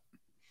 100%.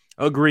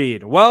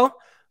 Agreed. Well,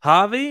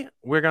 Javi,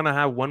 we're going to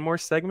have one more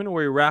segment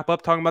where we wrap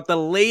up talking about the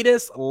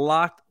latest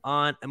Locked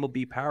On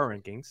MLB Power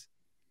Rankings.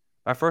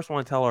 I first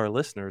want to tell our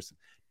listeners,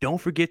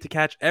 don't forget to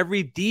catch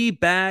every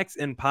D-backs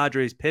and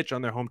Padres pitch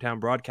on their hometown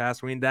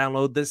broadcast when you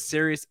download the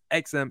Sirius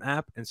XM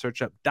app and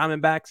search up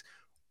Diamondbacks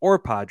or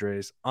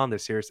Padres on the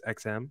Sirius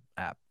XM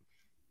app.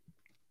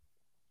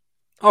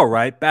 All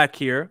right, back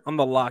here on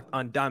the Locked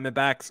On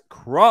Diamondbacks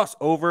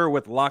crossover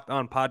with Locked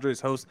On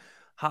Padres host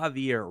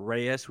Javier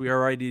Reyes. We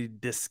already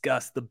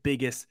discussed the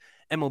biggest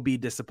MLB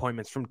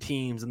disappointments from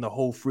teams in the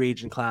whole free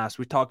agent class.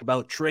 We talked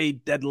about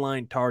trade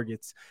deadline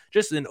targets,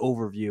 just an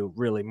overview,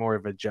 really more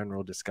of a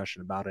general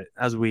discussion about it.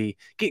 As we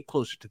get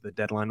closer to the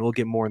deadline, we'll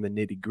get more in the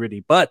nitty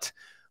gritty. But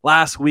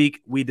last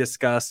week we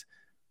discussed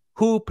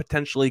who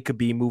potentially could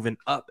be moving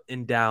up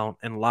and down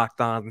in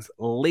Locked On's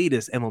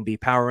latest MLB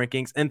Power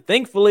Rankings. And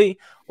thankfully,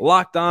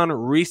 Locked On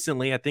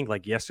recently, I think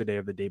like yesterday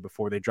or the day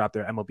before, they dropped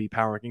their MLB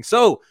Power Rankings.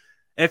 So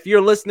If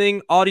you're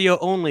listening audio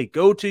only,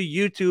 go to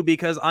YouTube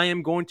because I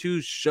am going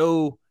to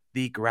show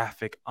the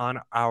graphic on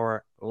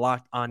our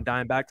Locked On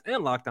Diamondbacks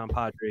and Locked On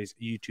Padres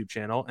YouTube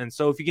channel. And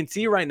so if you can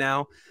see right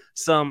now,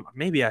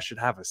 maybe I should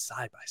have a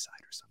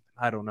side-by-side or something.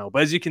 I don't know.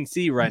 But as you can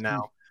see right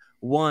now,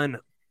 one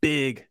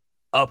big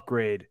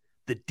upgrade.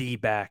 The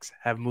D-backs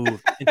have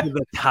moved into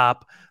the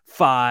top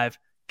 5.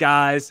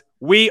 Guys,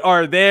 we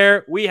are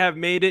there. We have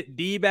made it.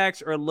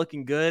 D-backs are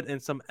looking good,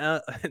 and some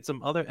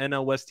other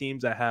NL West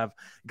teams that have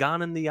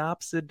gone in the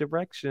opposite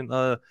direction.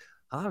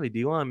 Javi, do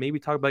you want to maybe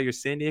talk about your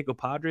San Diego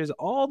Padres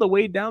all the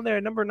way down there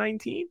at number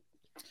 19?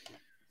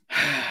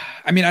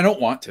 I mean, I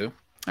don't want to.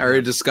 I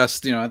already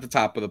discussed, at the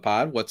top of the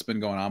pod what's been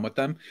going on with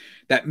them.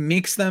 That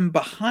makes them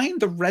behind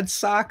the Red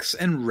Sox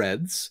and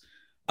Reds.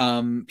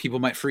 People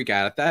might freak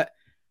out at that.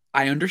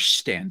 I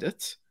understand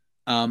it.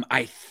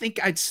 I think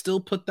I'd still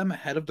put them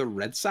ahead of the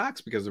Red Sox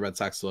because the Red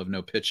Sox still have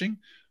no pitching,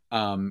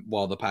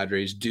 while the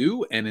Padres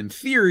do. And in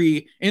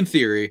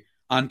theory,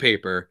 on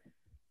paper,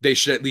 they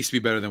should at least be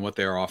better than what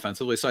they are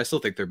offensively. So I still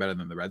think they're better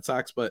than the Red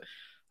Sox, but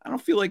I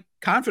don't feel like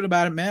confident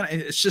about it, man.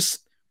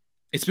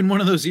 It's been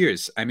one of those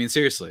years. I mean,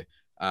 seriously,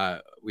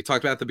 we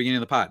talked about at the beginning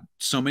of the pod.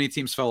 So many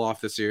teams fell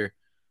off this year.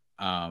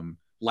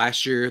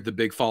 Last year, the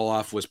big fall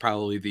off was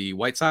probably the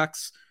White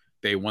Sox.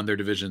 They won their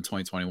division in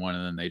 2021,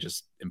 and then they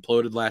just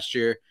imploded last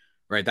year,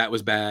 right? That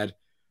was bad.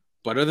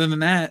 But other than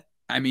that,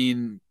 I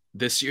mean,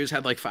 this year's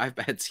had like 5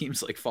 bad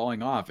teams like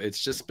falling off.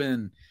 It's just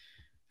been,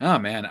 oh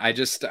man, I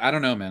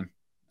don't know, man.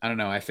 I don't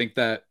know. I think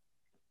that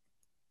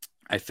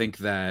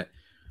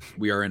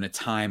we are in a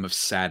time of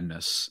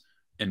sadness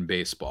in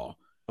baseball.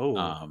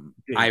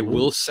 I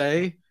will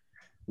say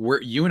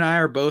you and I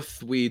are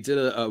both, we did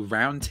a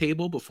round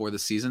table before the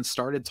season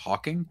started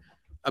talking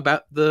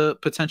about the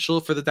potential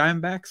for the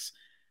Diamondbacks.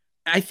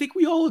 I think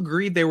we all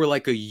agreed they were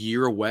like a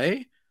year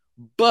away,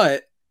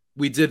 but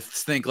we did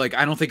think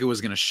I don't think it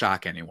was going to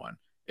shock anyone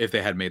if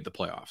they had made the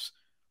playoffs,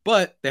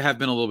 but they have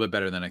been a little bit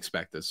better than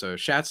expected. So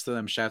shouts to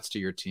them, shouts to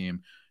your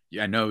team.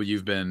 I know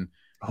you've been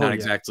not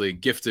exactly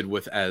gifted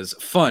with as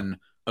fun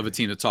of a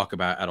team to talk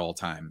about at all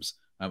times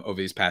over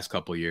these past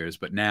couple of years,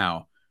 but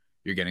now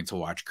you're getting to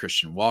watch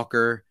Christian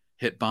Walker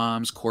hit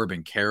bombs,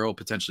 Corbin Carroll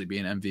potentially be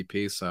an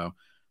MVP. So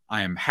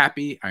I am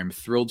happy. I'm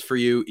thrilled for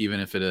you, even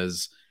if it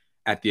is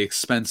at the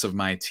expense of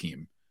my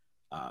team,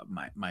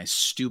 my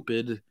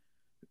stupid,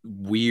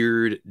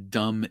 weird,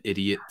 dumb,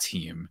 idiot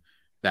team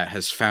that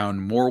has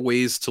found more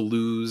ways to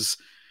lose,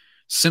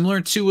 similar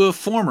to a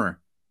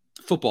former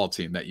football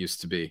team that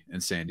used to be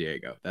in San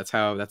Diego. That's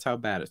how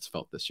bad it's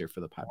felt this year for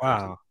the Padres.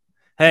 Wow.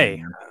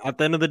 Hey, at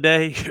the end of the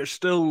day, you're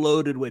still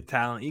loaded with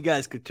talent. You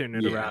guys could turn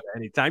it around at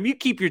any time. You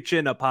keep your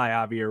chin up high,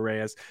 Javier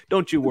Reyes.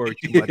 Don't you worry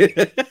too much.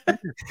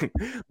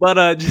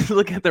 But just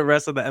look at the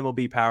rest of the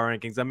MLB power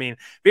rankings. I mean,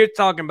 if you're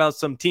talking about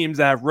some teams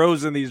that have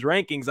rose in these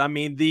rankings, I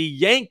mean, the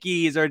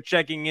Yankees are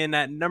checking in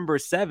at number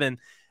 7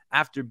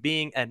 after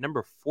being at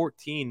number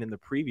 14 in the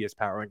previous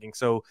power ranking.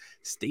 So,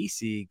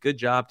 Stacy, good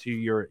job to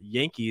your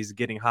Yankees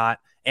getting hot.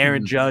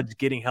 Aaron Judge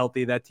getting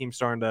healthy. That team's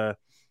starting to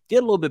get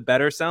a little bit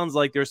better. Sounds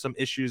like there's some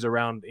issues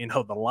around, the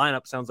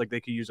lineup. Sounds like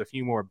they could use a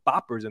few more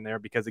boppers in there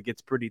because it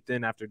gets pretty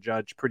thin after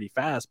Judge pretty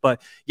fast.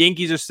 But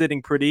Yankees are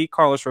sitting pretty.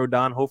 Carlos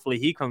Rodon, hopefully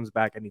he comes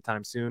back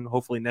anytime soon.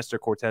 Hopefully Nestor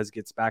Cortez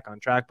gets back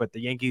on track. But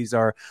the Yankees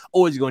are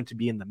always going to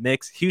be in the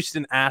mix.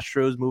 Houston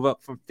Astros move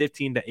up from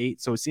 15 to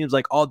 8. So it seems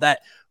like all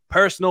that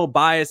personal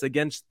bias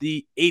against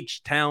the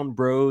H-Town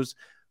bros,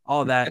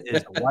 all that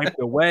is wiped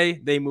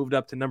away. They moved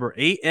up to number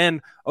 8,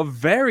 and a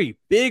very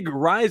big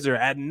riser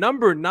at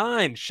number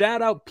 9.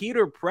 Shout out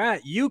Peter Pratt,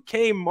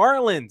 UK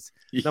Marlins.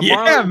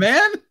 Marlins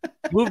man.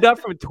 Moved up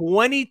from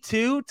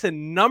 22 to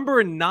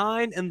number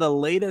 9 in the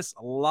latest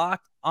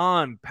Locked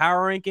On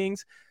power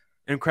rankings.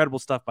 Incredible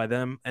stuff by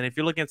them. And if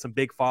you're looking at some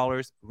big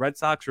fallers, Red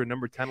Sox were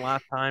number 10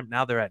 last time.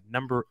 Now they're at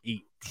number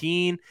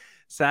 18.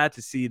 Sad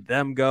to see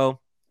them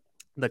go.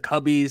 The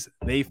Cubbies,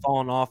 they've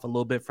fallen off a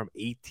little bit from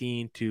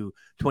 18 to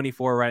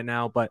 24 right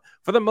now. But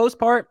for the most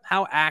part,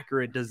 how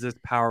accurate does this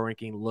power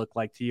ranking look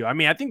like to you? I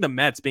mean, I think the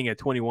Mets being at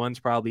 21 is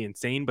probably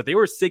insane, but they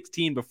were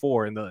 16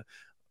 before in the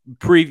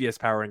previous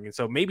power ranking.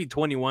 So maybe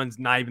 21's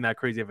not even that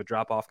crazy of a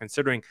drop off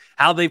considering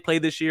how they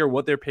played this year,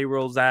 what their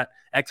payroll's at,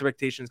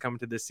 expectations coming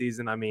to this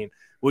season. I mean,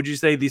 would you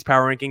say these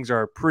power rankings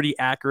are pretty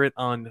accurate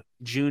on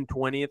June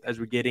 20th as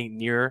we're getting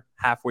near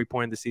halfway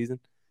point of the season?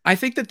 I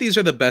think that these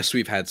are the best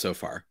we've had so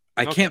far.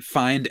 I can't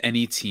find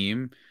any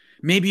team.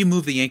 Maybe you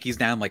move the Yankees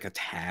down like a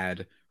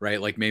tad, right?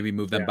 Like maybe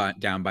move them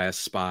down by a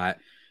spot.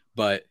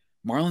 But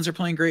Marlins are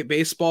playing great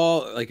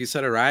baseball. Like you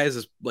said, Arias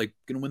is like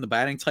going to win the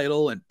batting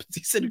title, and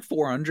he's sitting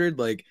 400.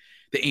 Like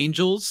the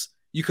Angels,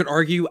 you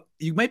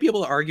might be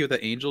able to argue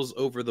the Angels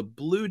over the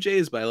Blue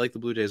Jays, but I like the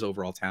Blue Jays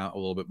overall talent a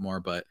little bit more.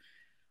 But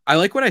I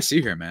like what I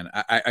see here, man.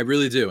 I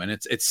really do, and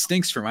it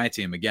stinks for my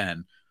team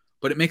again,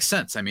 but it makes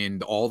sense. I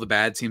mean, all the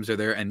bad teams are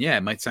there, and yeah,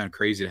 it might sound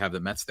crazy to have the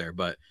Mets there,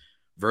 but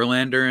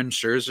Verlander and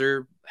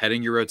Scherzer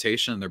heading your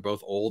rotation. They're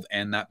both old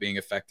and not being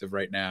effective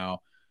right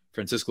now.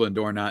 Francisco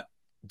Lindor not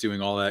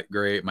doing all that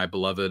great. My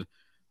beloved.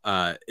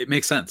 It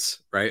makes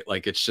sense, right?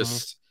 Like it's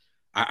just,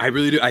 I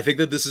really do. I think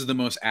that this is the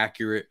most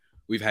accurate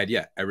we've had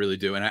yet. I really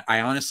do. And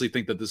I honestly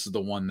think that this is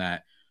the one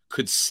that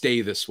could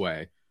stay this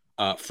way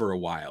for a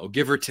while,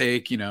 give or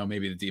take.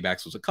 Maybe the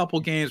D-backs was a couple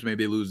games,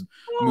 maybe they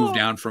move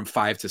down from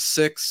 5 to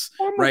 6,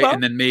 right?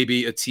 And then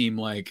maybe a team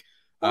like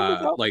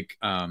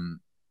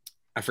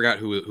I forgot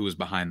who was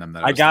behind them.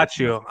 I got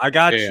you.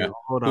 Yeah.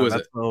 Hold on,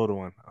 that's the old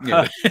one.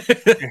 Yeah.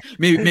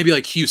 maybe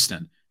like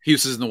Houston.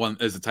 Houston's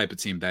the type of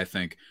team that I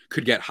think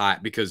could get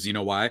hot because you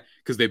know why?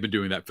 Because they've been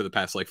doing that for the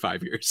past like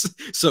 5 years.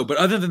 So, but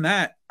other than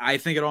that, I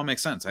think it all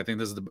makes sense. I think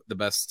this is the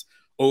best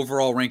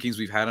overall rankings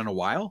we've had in a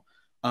while.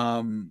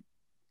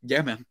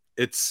 Yeah, man.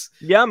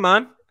 Yeah,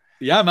 man.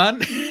 Yeah.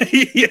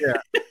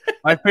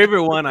 My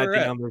favorite one, I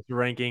think, on this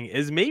ranking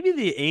is maybe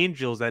the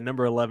Angels at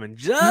number 11,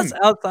 just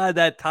outside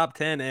that top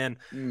 10.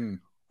 And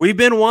we've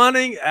been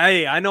wanting.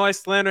 Hey, I know I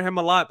slander him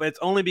a lot, but it's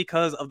only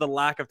because of the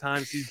lack of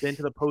times he's been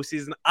to the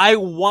postseason. I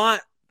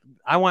want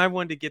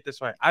everyone to get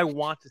this right. I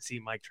want to see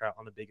Mike Trout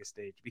on the biggest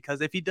stage because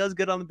if he does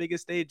good on the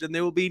biggest stage, then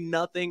there will be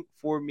nothing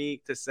for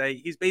me to say.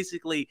 He's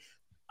basically.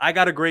 I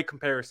got a great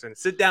comparison.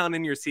 Sit down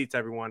in your seats,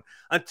 everyone.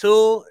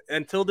 Until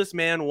this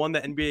man won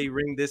the NBA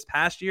ring this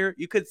past year,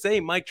 you could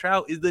say Mike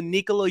Trout is the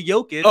Nikola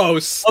Jokic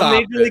of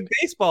Major League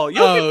Baseball.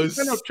 Jokic has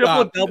been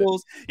triple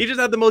doubles. He just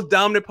had the most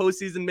dominant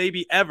postseason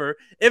maybe ever.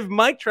 If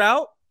Mike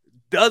Trout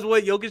does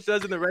what Jokic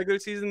does in the regular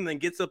season and then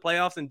gets to the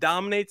playoffs and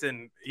dominates,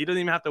 and he doesn't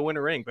even have to win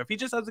a ring. But if he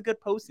just has a good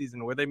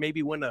postseason where they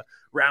maybe win a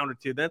round or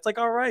two, then it's like,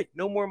 all right,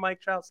 no more Mike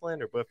Trout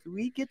slander. But if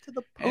we get to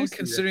the postseason, and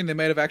considering they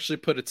might have actually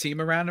put a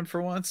team around him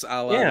for once,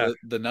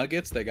 the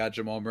Nuggets, they got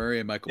Jamal Murray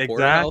and Michael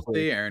Porter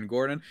healthy, Aaron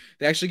Gordon.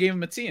 They actually gave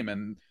him a team.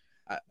 And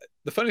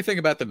the funny thing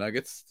about the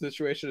Nuggets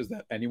situation is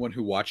that anyone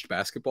who watched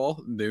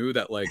basketball knew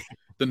that like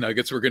the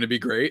Nuggets were going to be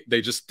great.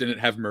 They just didn't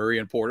have Murray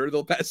and Porter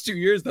the past 2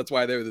 years. That's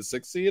why they were the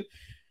 6th seed.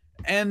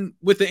 And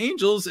with the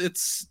Angels,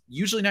 it's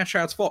usually not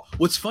Trout's fault.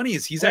 What's funny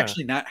is he's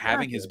actually not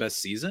having his best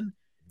season.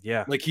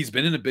 Yeah. Like he's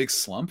been in a big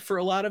slump for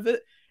a lot of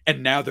it.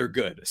 And now they're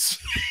good. It's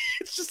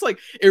just like,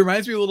 it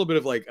reminds me a little bit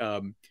of like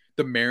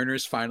the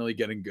Mariners finally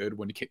getting good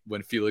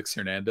when Felix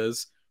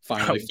Hernandez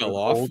finally fell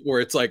off,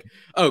 where it's like,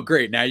 oh,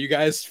 great. Now you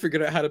guys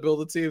figured out how to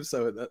build a team.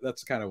 So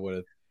that's kind of what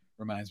it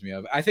reminds me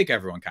of. I think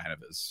everyone kind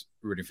of is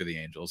rooting for the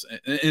Angels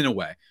in a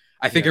way.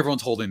 I think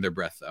everyone's holding their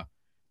breath, though.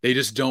 They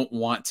just don't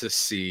want to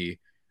see.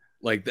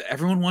 Like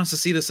everyone wants to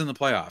see this in the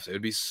playoffs. It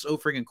would be so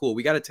freaking cool.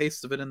 We got a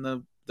taste of it in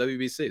the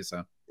WBC.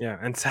 So yeah,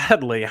 and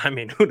sadly, I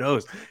mean, who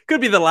knows?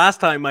 Could be the last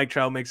time Mike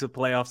Trout makes the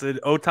playoffs.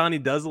 If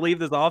Ohtani does leave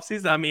this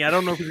offseason, I mean, I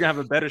don't know if he's gonna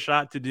have a better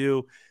shot to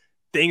do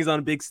things on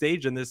a big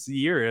stage in this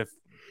year if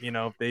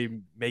they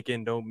make it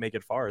and don't make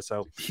it far.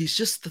 So he's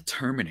just the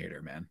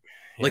Terminator, man.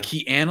 Yeah. Like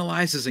he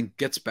analyzes and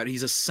gets better.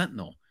 He's a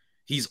Sentinel.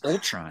 He's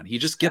Ultron. He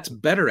just gets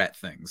better at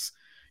things.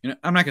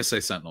 I'm not gonna say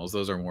Sentinels.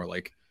 Those are more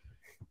like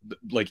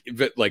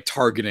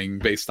targeting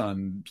based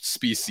on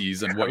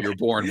species and what you're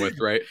born with,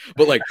 right?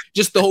 But like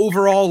just the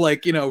overall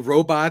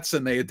robots,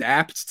 and they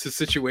adapt to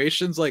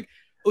situations. Like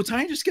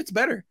Ohtani just gets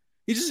better.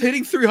 He's just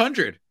hitting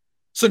 300,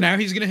 so now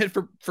he's gonna hit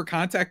for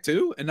contact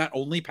too, and not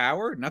only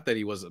power. Not that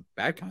he was a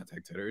bad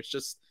contact hitter. It's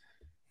just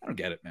I don't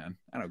get it, man.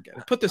 I don't get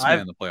it. Put this man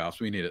in the playoffs.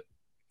 We need it.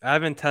 I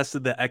haven't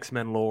tested the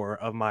X-Men lore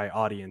of my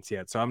audience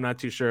yet, so I'm not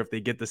too sure if they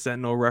get the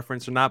Sentinel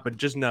reference or not, but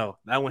just know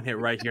that one hit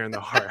right here in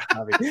the heart.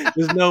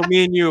 Just know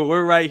me and you,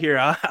 we're right here.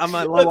 I'm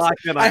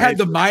locked in. I had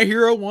the My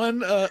Hero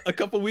one a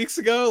couple weeks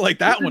ago. Like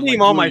that one.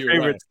 Name all my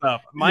favorite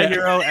stuff. My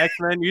Hero,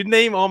 X-Men. You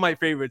name all my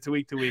favorites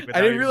week to week. I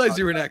didn't realize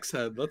you were an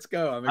X-head. Let's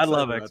go. I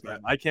love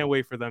X-Men. I can't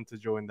wait for them to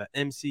join the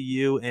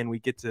MCU, and we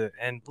get to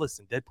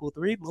listen. Deadpool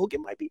 3,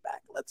 Logan might be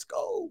back. Let's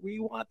go. We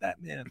want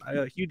that, man.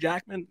 Hugh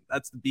Jackman,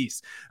 that's the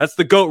beast. That's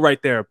the GOAT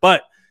right there.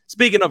 But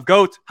speaking of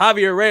GOAT,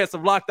 Javier Reyes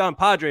of Locked On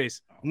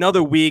Padres,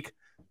 another week.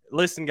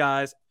 Listen,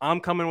 guys, I'm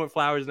coming with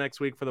flowers next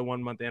week for the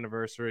 1 month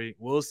anniversary.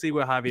 We'll see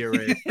what Javier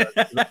Reyes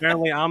does.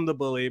 Apparently, I'm the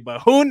bully, but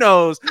who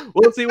knows?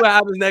 We'll see what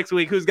happens next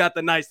week. Who's got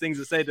the nice things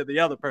to say to the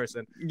other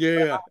person?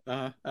 Yeah,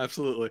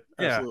 absolutely.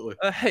 Absolutely.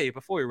 Hey,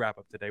 before we wrap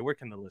up today, where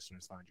can the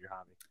listeners find you,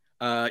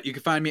 Javi? You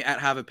can find me at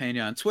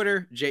Javipeno on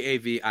Twitter,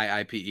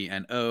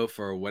 JAVIIPENO,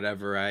 for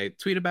whatever I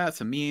tweet about,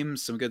 some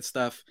memes, some good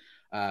stuff.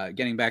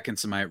 Getting back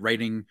into my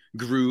writing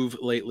groove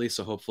lately,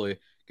 so hopefully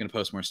going to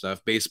post more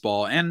stuff,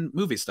 baseball and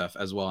movie stuff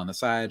as well on the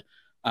side.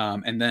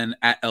 And then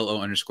at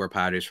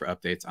LO_Padres for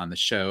updates on the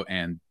show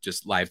and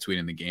just live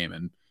tweeting the game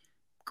and,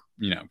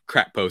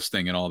 crap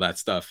posting and all that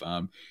stuff.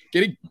 Falling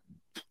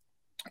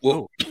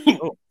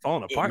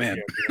apart,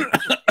 man.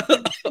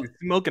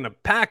 Smoking a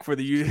pack for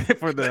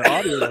the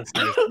audio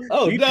listeners.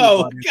 Oh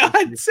no, God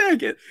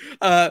dang it.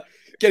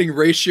 Getting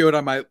ratioed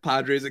on my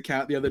Padres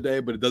account the other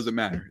day, but it doesn't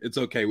matter. It's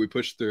okay. We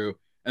pushed through.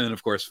 And then,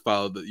 of course,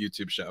 follow the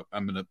YouTube show.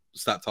 I'm going to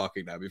stop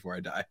talking now before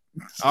I die.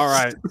 All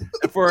right.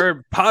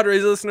 For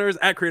Padres listeners,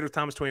 at Creative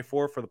Thomas24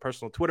 for the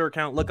personal Twitter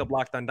account. Look up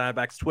Locked On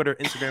Diamondbacks Twitter,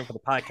 Instagram for the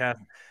podcast.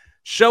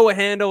 Show a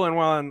handle, and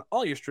we're on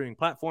all your streaming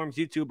platforms.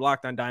 YouTube,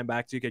 Locked On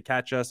Diamondbacks. You can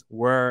catch us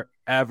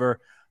wherever.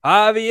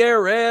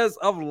 Javier Reyes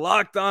of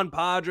Locked On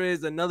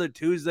Padres. Another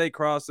Tuesday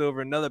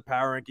crossover, another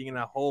power ranking, and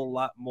a whole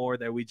lot more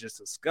that we just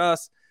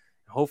discussed.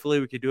 Hopefully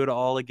we can do it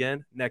all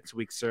again next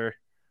week, sir.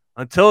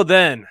 Until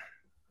then,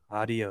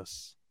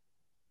 adios.